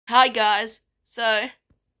Hi guys, so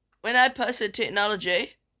when I posted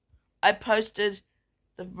technology, I posted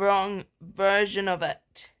the wrong version of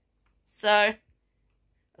it. So I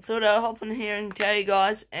thought I'd hop in here and tell you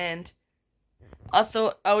guys, and I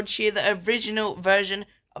thought I would share the original version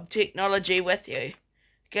of technology with you.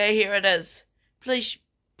 Okay, here it is. Please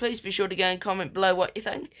be sure to go and comment below what you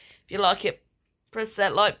think. If you like it, press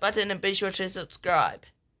that like button and be sure to subscribe.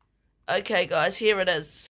 Okay guys, here it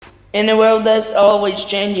is. In a world that's always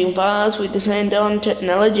changing fast, we depend on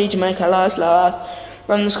technology to make our lives last.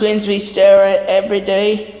 From the screens we stare at every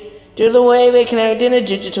day, to the way we connect in a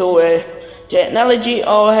digital way. Technology,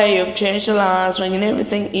 oh hey, you've changed our lives, making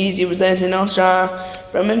everything easy, presenting our style.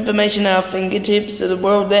 From information at our fingertips to the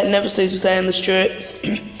world that never sleeps, we stay on the strips.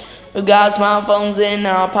 We've got smartphones in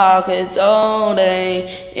our pockets all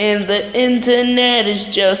day, and the internet is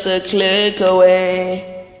just a click away.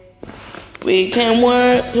 We can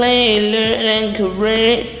work, play, learn and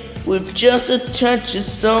create with just a touch.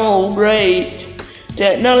 It's so great.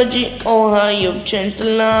 Technology, oh how you've changed our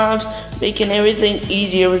lives, making everything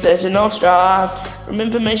easier with us in our strive. From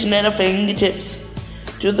information at our fingertips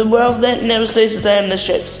to the world that never stays within the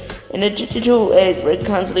strips. In a digital age, we're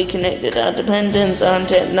constantly connected. Our dependence on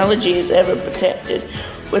technology is ever protected.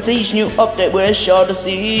 With each new update, we're sure to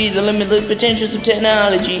see the limitless potentials of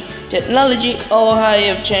technology. Technology, oh how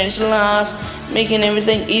you've changed our lives, making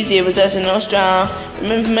everything easier with us in our stride. From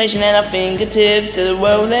information at our fingertips to the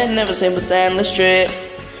world that never sleeps within the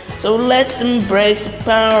strips. So let's embrace the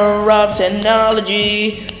power of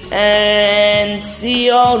technology and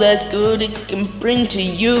see all that's good it can bring to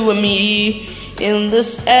you and me. In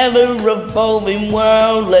this ever-evolving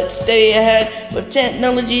world, let's stay ahead with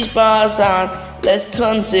technology's by our side. Let's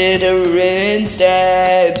consider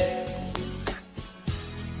instead